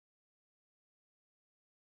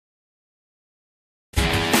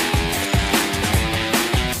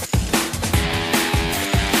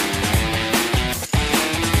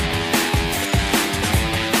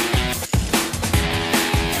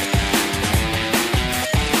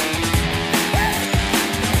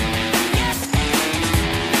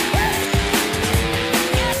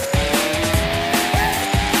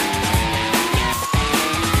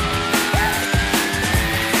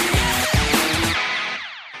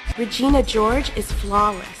Regina George is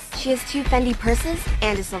flawless. She has 2 Fendi purses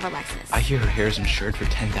and a silver Lexus. I hear her hair's insured for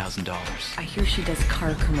 $10,000. I hear she does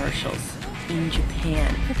car commercials in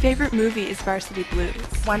Japan. Her favorite movie is Varsity Blues.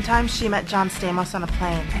 One time she met John Stamos on a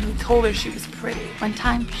plane. And he told her she was pretty. One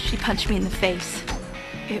time she punched me in the face.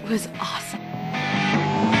 It was awesome.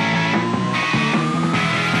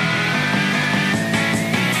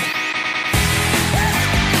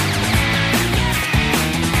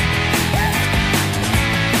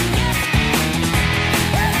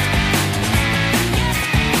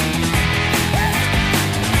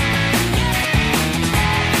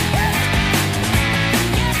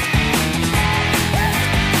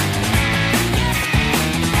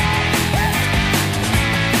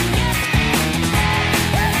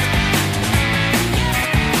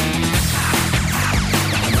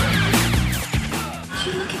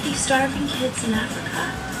 Starving kids in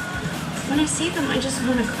Africa. When I see them, I just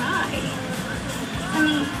want to cry. I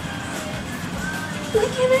mean, why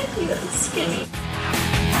can't I be that skinny?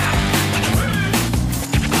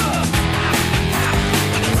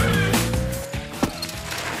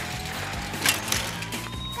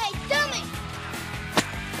 Hey, dummy!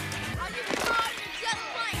 I'll give a car and a jet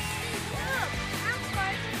plane. Look, I'm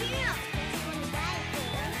first here.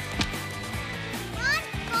 Run,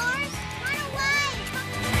 Forrest, run away!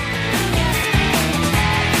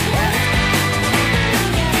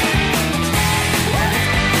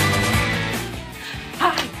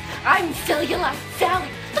 I'm Cellular Sally.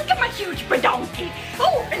 Look at my huge badonkey.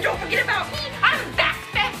 Oh, and don't forget about me. I'm back,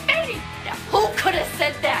 fat Fanny. Now, who could have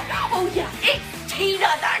said that? Oh, yeah, it's Tina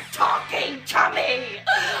the Talking Tummy.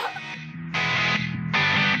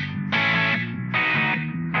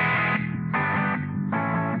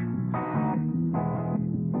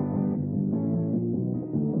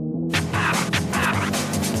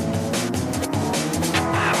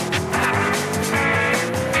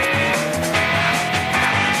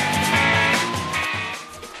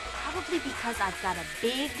 Because I've got a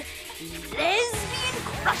big lesbian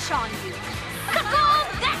crush on you. Suck all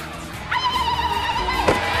that!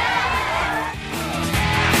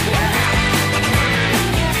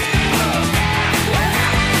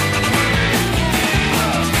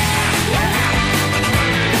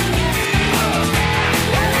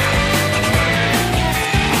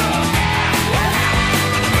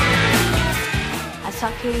 I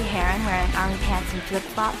saw Katie Heron wearing army pants and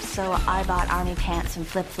flip-flops, so I bought army pants and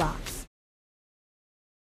flip-flops.